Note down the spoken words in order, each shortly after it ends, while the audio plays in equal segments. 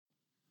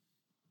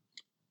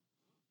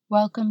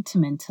Welcome to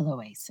Mental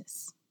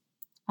Oasis.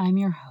 I'm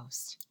your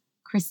host,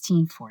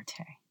 Christine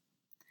Forte.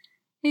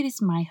 It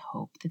is my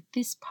hope that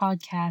this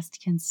podcast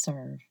can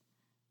serve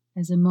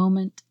as a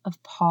moment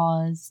of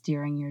pause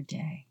during your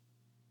day,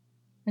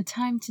 a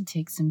time to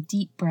take some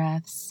deep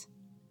breaths,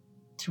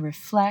 to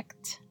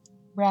reflect,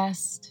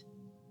 rest,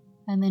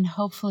 and then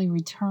hopefully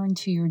return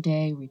to your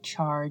day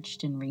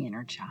recharged and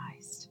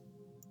re-energized.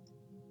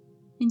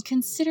 In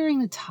considering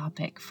the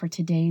topic for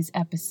today's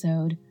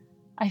episode,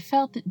 I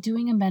felt that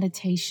doing a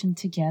meditation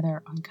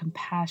together on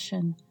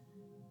compassion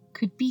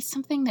could be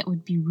something that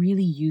would be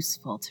really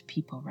useful to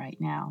people right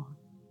now.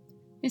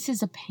 This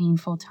is a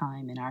painful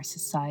time in our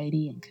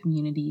society and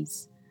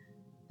communities.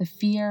 The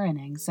fear and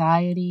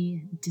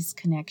anxiety and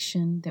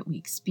disconnection that we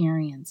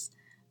experience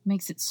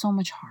makes it so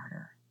much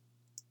harder.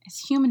 As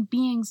human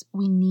beings,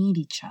 we need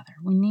each other.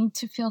 We need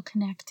to feel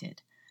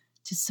connected,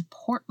 to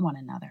support one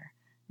another,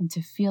 and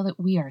to feel that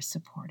we are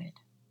supported.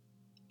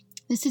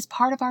 This is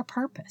part of our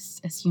purpose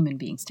as human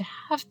beings, to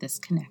have this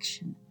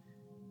connection,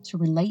 to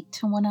relate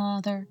to one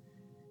another,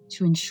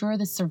 to ensure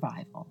the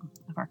survival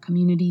of our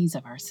communities,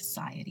 of our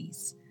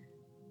societies.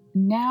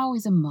 Now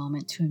is a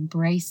moment to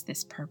embrace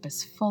this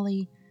purpose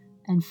fully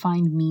and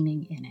find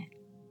meaning in it.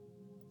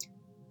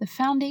 The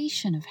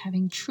foundation of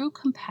having true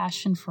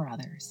compassion for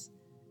others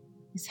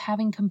is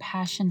having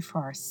compassion for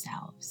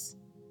ourselves,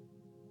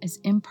 as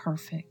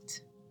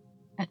imperfect,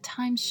 at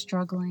times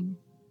struggling,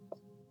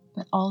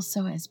 but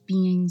also as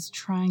beings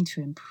trying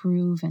to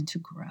improve and to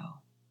grow.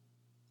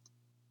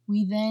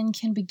 We then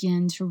can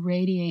begin to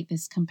radiate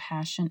this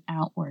compassion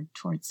outward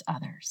towards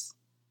others,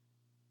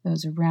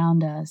 those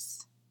around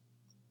us,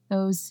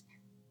 those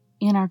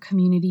in our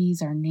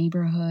communities, our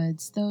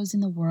neighborhoods, those in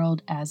the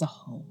world as a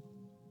whole.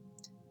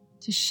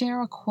 To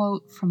share a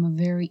quote from a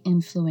very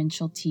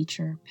influential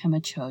teacher,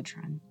 Pema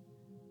Chodron,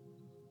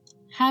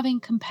 having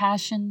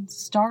compassion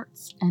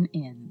starts and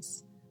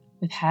ends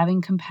with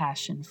having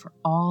compassion for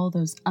all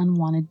those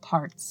unwanted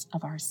parts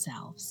of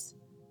ourselves.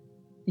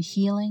 The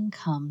healing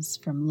comes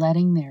from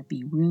letting there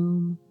be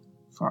room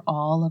for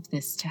all of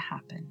this to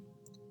happen.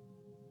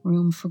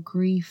 Room for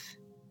grief,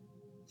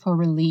 for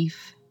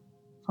relief,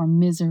 for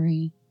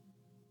misery,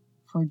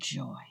 for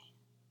joy.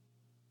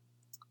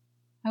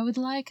 I would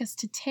like us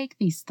to take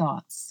these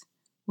thoughts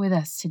with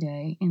us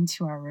today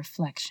into our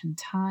reflection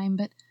time,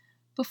 but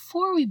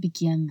before we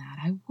begin that,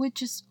 I would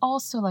just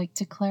also like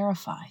to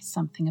clarify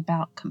something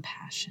about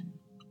compassion.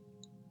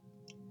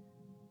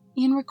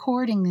 In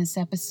recording this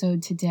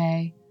episode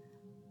today,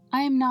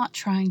 I am not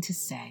trying to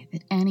say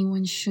that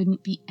anyone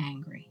shouldn't be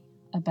angry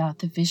about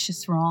the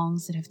vicious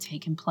wrongs that have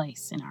taken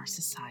place in our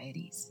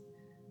societies.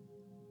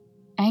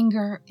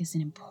 Anger is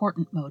an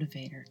important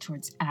motivator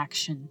towards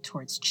action,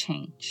 towards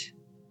change.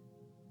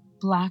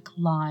 Black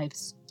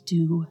lives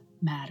do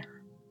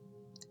matter.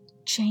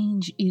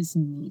 Change is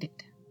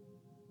needed.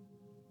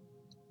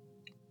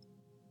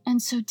 And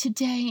so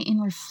today,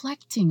 in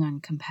reflecting on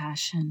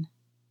compassion,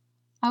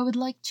 I would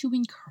like to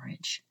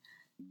encourage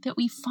that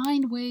we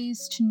find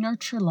ways to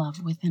nurture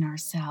love within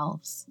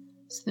ourselves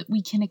so that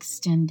we can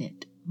extend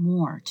it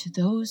more to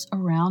those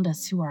around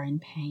us who are in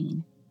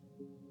pain,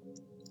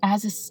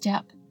 as a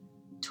step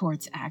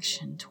towards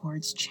action,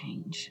 towards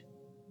change.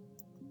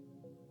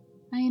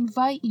 I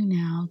invite you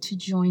now to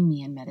join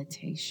me in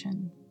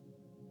meditation.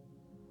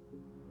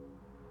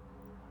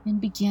 In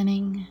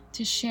beginning,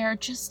 to share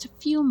just a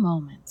few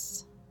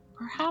moments,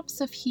 perhaps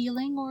of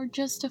healing or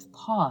just of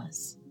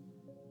pause,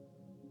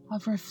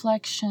 of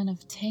reflection,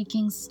 of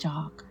taking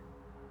stock,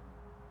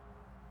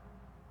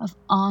 of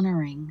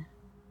honoring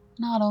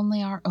not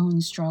only our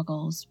own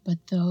struggles, but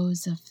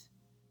those of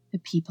the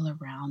people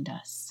around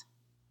us,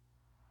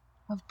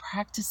 of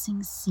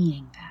practicing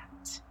seeing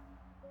that.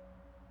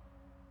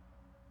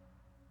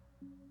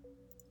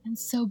 And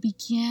so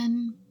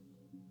begin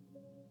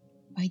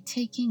by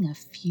taking a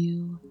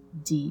few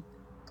deep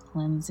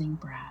cleansing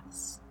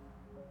breaths.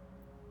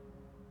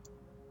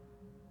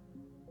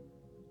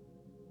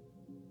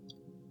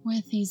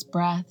 With these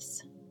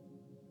breaths,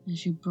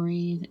 as you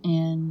breathe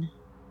in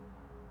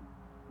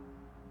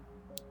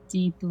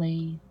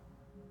deeply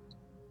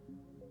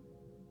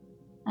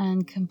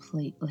and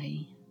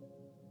completely,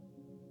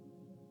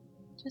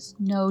 just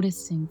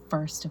noticing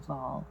first of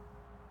all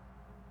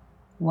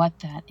what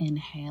that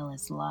inhale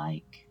is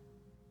like.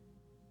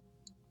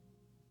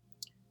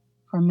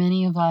 For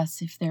many of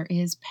us, if there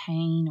is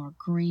pain or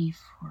grief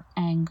or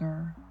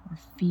anger or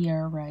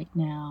fear right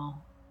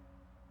now,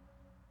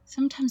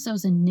 sometimes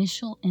those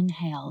initial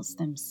inhales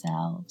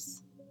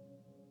themselves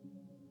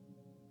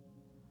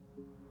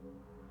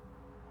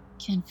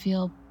can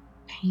feel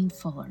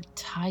painful or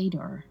tight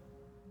or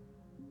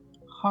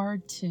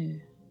hard to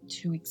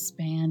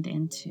expand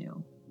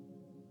into.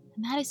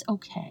 And that is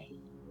okay.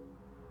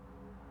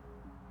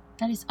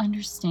 That is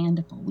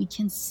understandable. We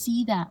can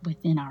see that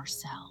within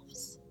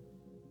ourselves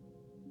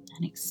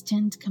and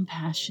extend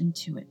compassion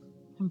to it.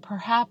 And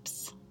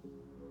perhaps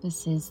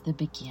this is the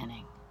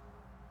beginning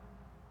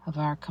of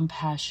our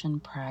compassion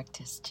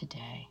practice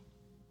today.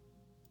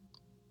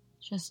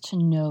 Just to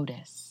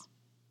notice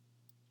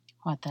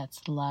what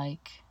that's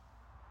like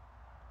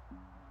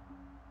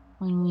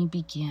when we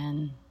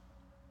begin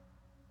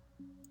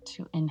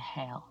to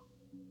inhale.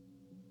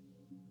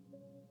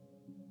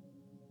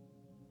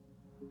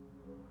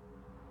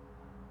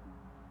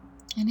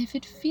 And if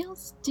it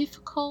feels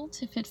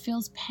difficult, if it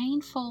feels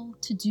painful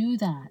to do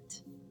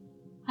that,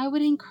 I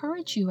would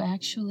encourage you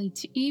actually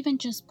to even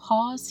just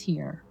pause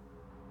here.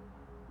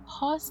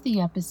 Pause the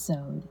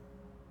episode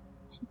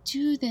and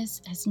do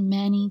this as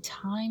many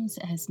times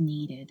as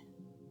needed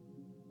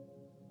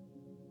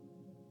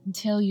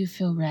until you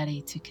feel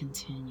ready to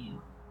continue.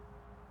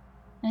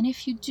 And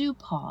if you do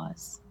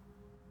pause,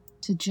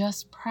 to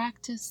just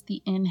practice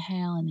the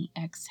inhale and the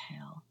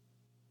exhale.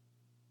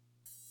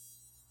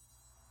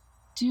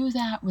 Do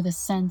that with a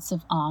sense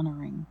of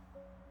honoring,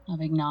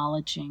 of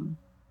acknowledging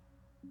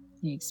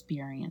the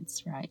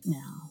experience right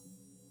now.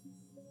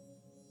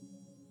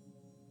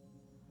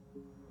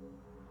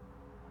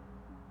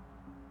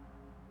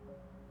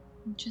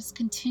 And just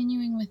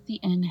continuing with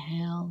the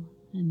inhale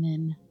and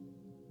then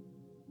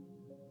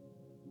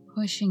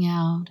pushing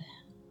out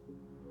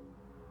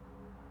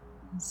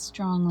as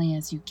strongly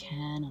as you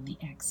can on the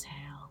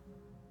exhale.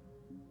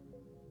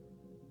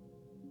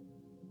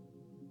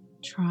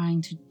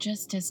 Trying to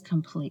just as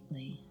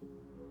completely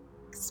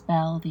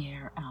expel the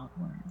air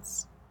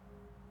outwards.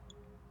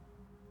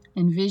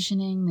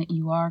 Envisioning that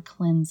you are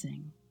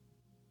cleansing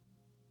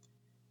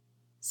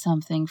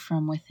something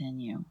from within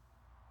you.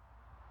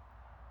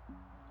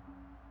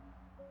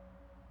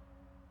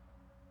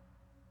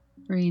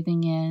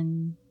 Breathing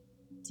in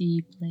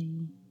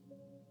deeply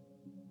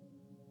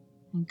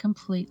and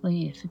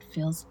completely if it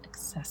feels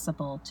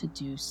accessible to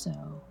do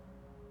so.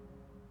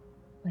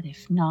 But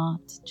if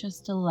not,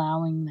 just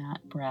allowing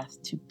that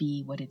breath to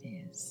be what it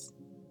is.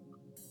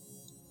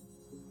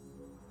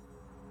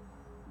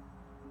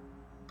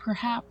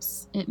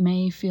 Perhaps it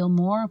may feel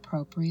more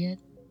appropriate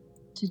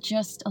to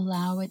just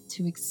allow it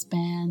to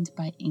expand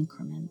by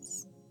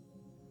increments.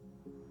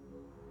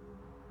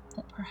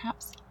 That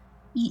perhaps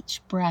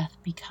each breath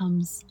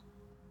becomes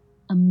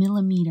a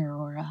millimeter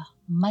or a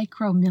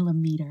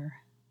micromillimeter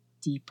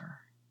deeper.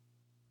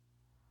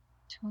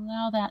 To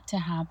allow that to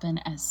happen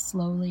as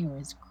slowly or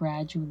as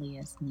gradually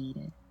as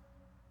needed.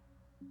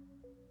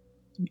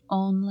 And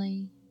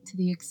only to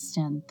the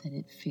extent that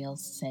it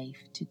feels safe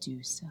to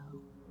do so.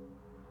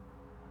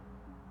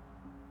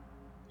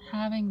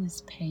 Having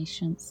this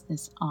patience,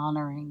 this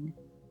honoring,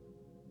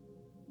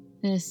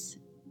 this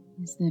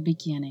is the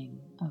beginning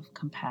of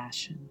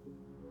compassion.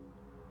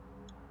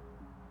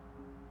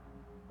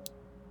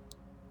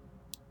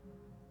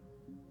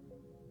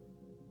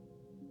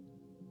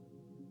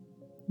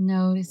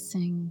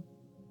 Noticing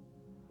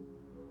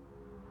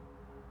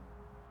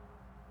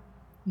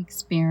the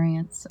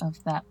experience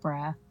of that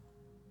breath.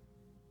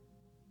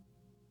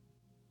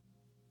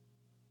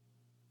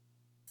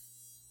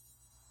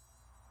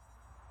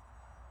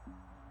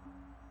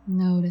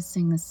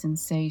 Noticing the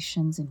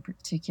sensations in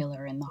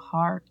particular in the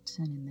heart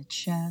and in the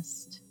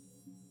chest.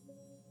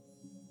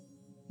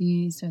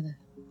 These are the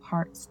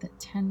parts that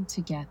tend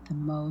to get the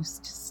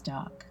most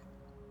stuck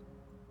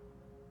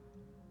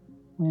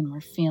when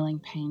we're feeling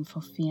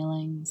painful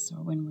feelings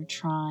or when we're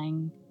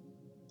trying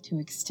to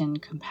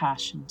extend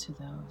compassion to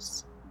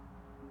those.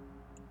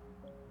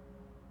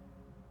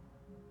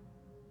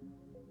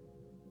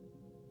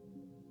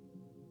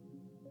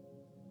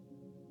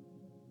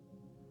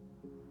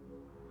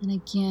 And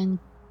again,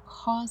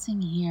 pausing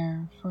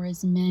here for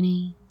as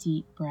many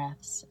deep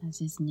breaths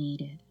as is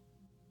needed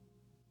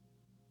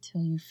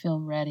till you feel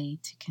ready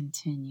to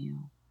continue.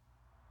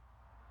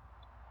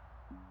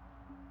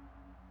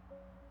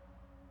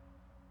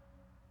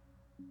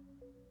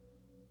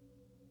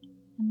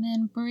 And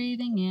then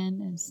breathing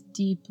in as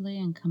deeply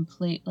and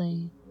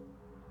completely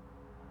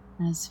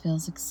as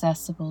feels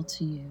accessible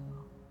to you.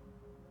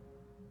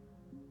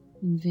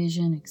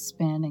 Envision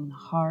expanding the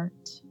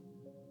heart.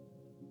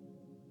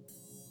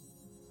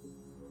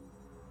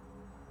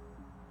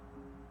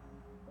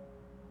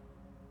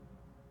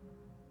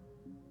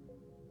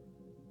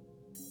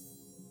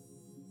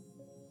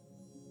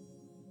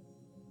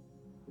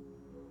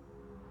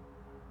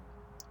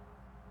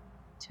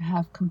 To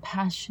have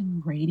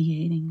compassion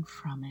radiating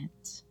from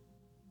it.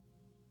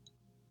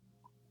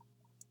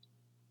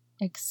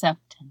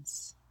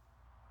 Acceptance.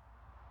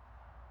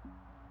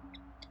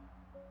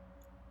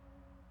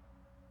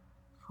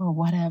 For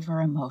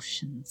whatever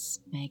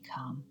emotions may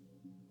come.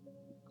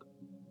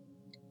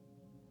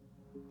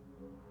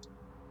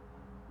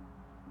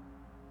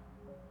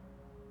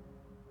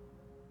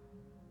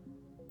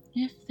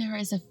 If there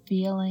is a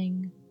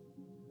feeling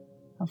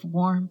of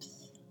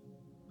warmth,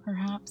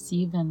 perhaps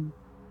even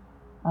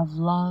of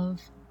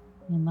love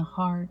in the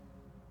heart,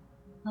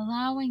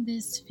 allowing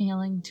this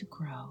feeling to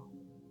grow,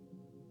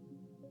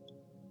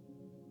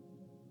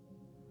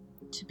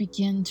 to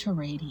begin to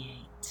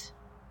radiate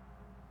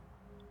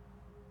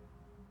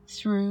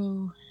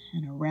through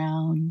and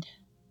around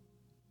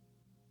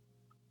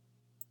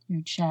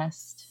your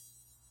chest,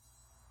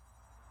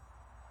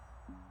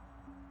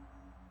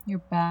 your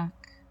back,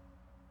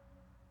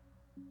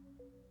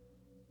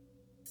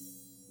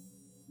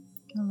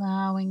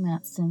 allowing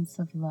that sense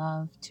of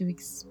love to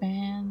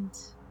expand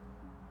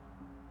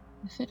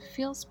if it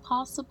feels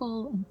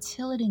possible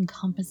until it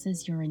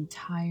encompasses your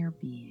entire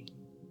being.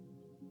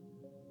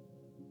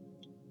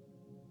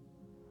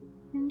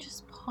 And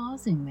just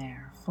pausing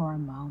there for a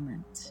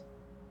moment.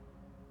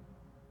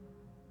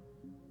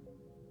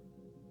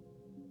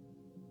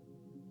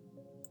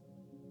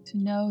 To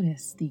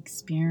notice the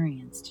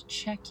experience, to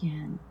check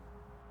in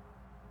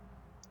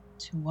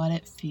to what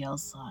it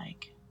feels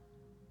like.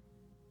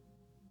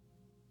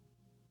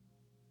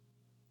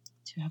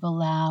 To have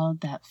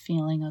allowed that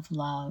feeling of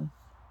love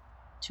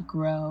to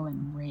grow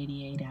and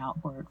radiate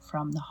outward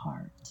from the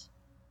heart.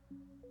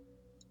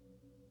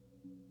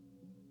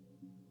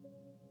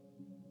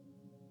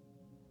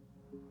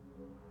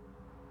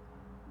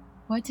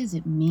 What does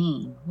it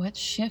mean? What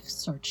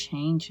shifts or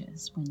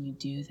changes when you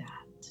do that?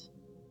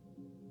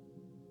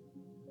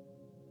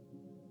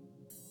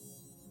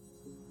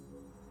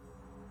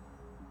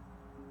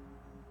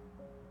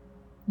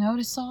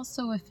 Notice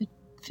also if it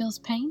feels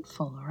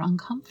painful or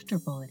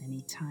uncomfortable at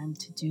any time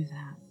to do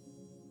that.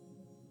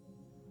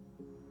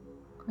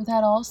 For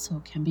that also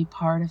can be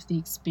part of the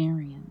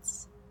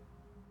experience.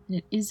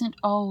 It isn't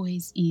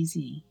always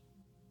easy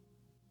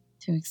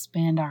to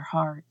expand our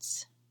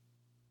hearts,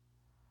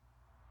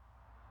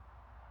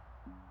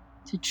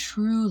 to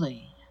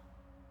truly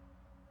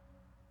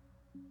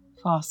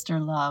foster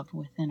love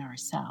within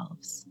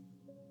ourselves.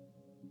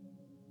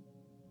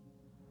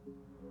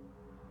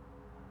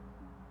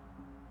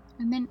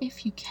 And then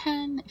if you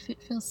can, if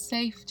it feels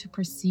safe to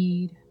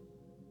proceed,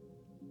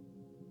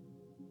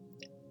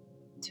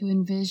 to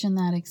envision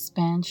that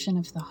expansion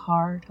of the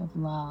heart of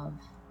love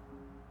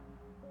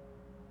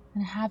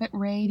and have it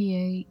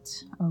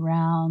radiate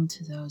around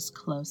to those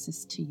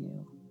closest to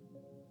you.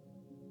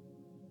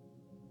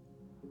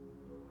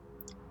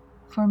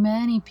 For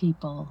many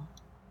people,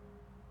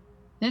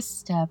 this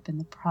step in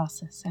the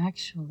process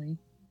actually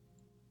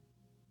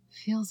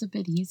feels a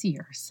bit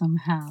easier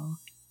somehow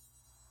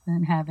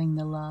than having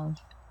the love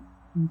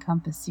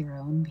encompass your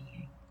own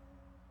being.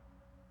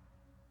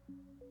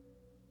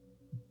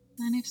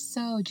 And if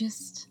so,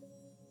 just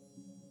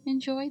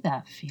enjoy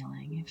that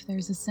feeling if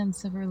there's a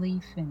sense of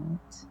relief in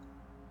it.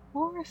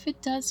 Or if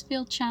it does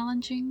feel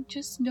challenging,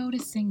 just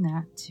noticing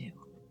that too.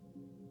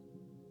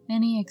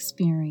 Any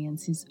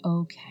experience is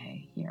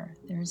okay here.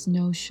 There's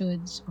no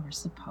shoulds or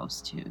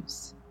supposed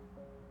tos.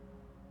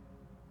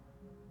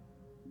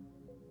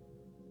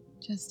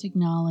 Just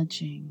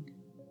acknowledging,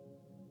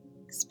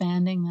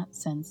 expanding that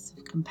sense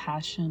of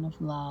compassion, of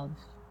love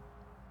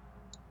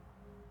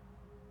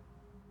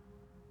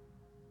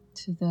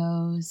to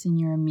those in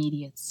your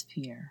immediate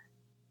sphere.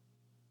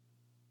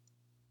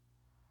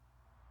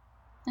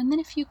 And then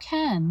if you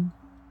can,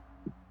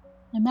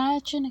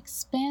 imagine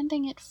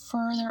expanding it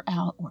further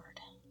outward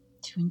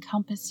to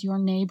encompass your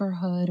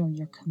neighborhood or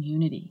your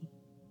community.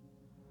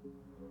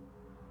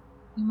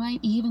 You might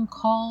even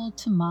call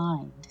to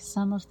mind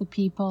some of the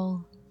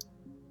people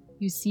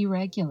you see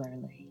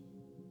regularly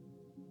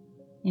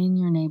in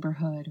your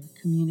neighborhood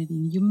or community.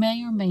 You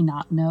may or may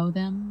not know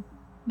them,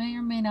 may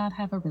or may not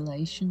have a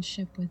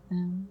relationship with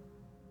them.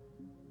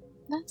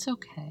 That's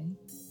okay.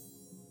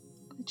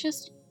 But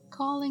just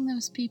calling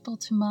those people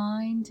to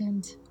mind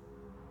and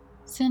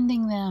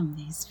sending them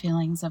these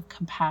feelings of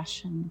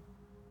compassion,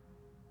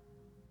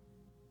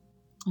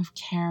 of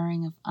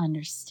caring, of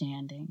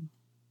understanding,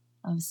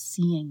 of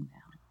seeing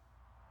them.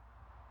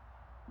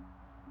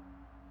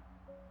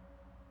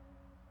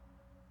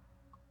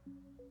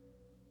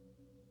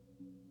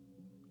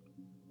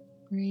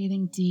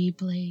 Breathing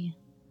deeply.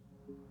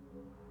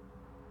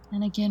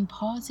 And again,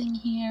 pausing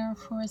here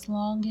for as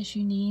long as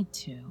you need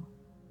to.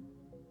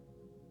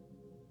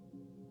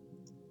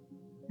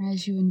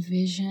 As you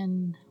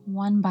envision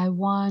one by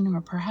one,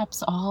 or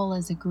perhaps all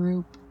as a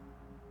group,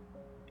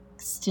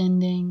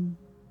 extending,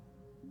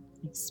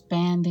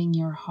 expanding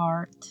your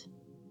heart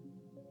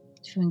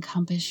to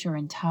encompass your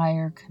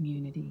entire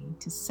community,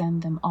 to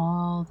send them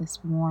all this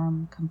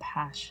warm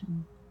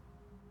compassion.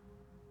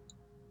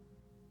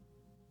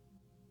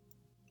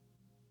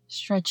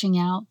 Stretching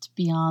out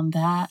beyond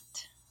that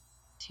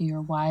to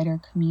your wider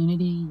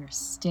community, your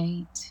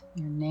state,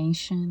 your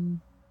nation,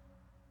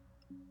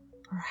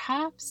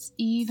 perhaps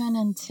even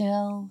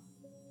until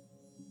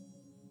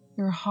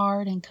your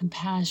heart and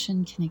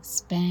compassion can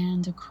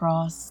expand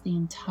across the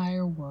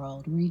entire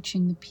world,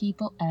 reaching the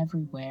people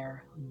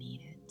everywhere who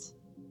need it.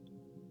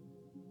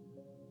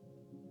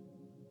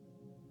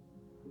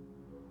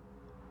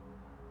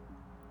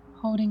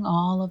 Holding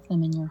all of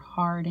them in your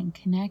heart and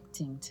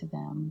connecting to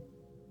them.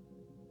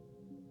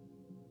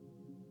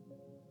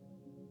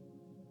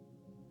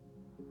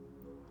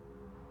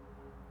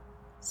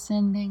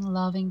 Sending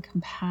loving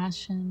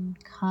compassion,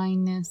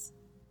 kindness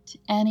to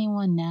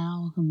anyone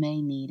now who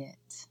may need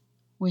it,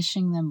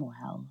 wishing them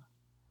well.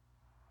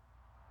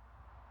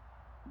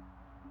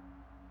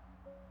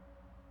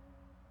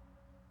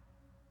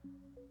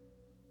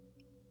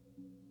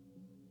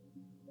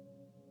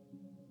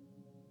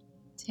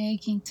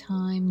 Taking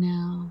time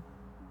now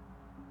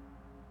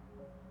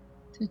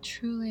to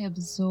truly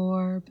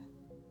absorb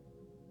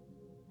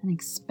and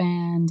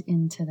expand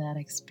into that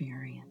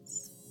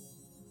experience.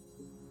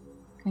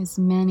 As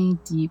many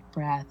deep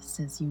breaths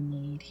as you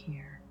need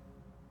here.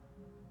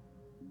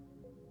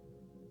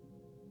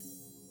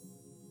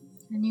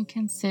 And you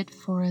can sit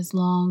for as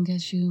long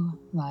as you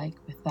like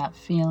with that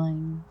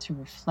feeling to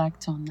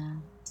reflect on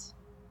that.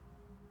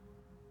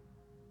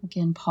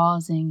 Again,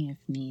 pausing if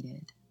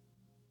needed.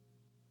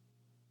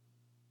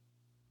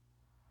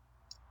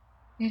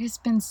 It has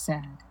been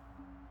said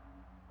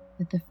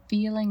that the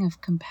feeling of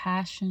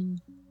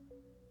compassion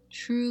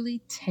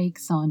truly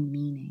takes on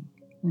meaning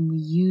when we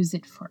use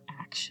it for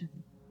action.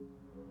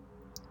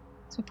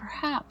 So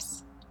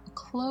perhaps a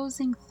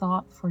closing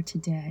thought for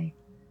today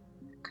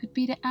could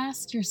be to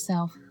ask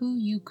yourself who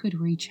you could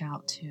reach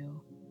out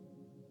to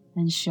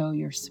and show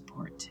your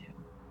support to.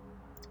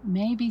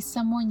 Maybe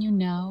someone you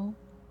know,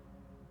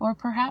 or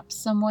perhaps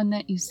someone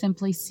that you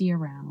simply see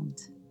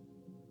around,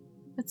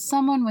 but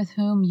someone with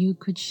whom you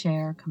could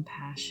share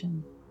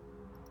compassion.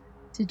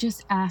 To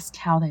just ask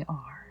how they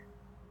are.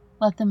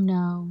 Let them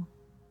know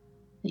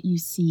that you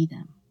see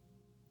them,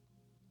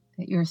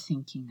 that you're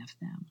thinking of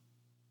them.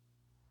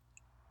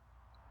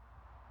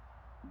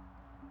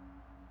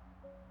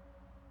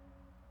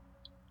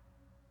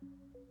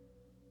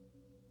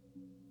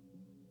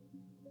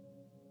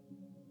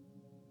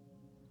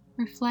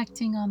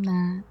 Reflecting on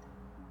that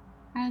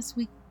as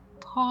we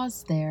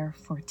pause there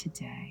for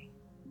today.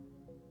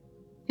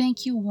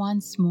 Thank you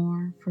once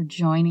more for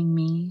joining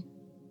me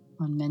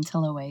on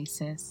Mental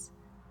Oasis,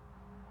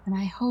 and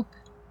I hope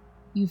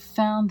you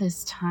found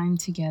this time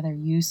together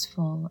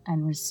useful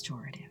and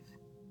restorative.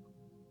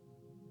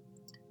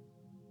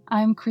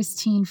 I'm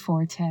Christine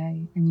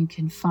Forte, and you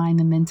can find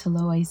the Mental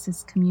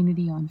Oasis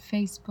community on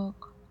Facebook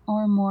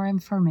or more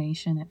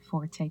information at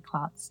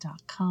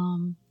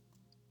forteklotz.com.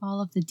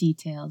 All of the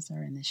details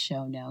are in the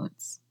show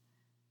notes.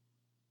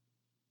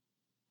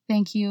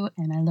 Thank you,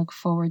 and I look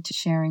forward to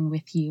sharing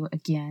with you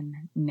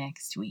again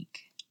next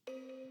week.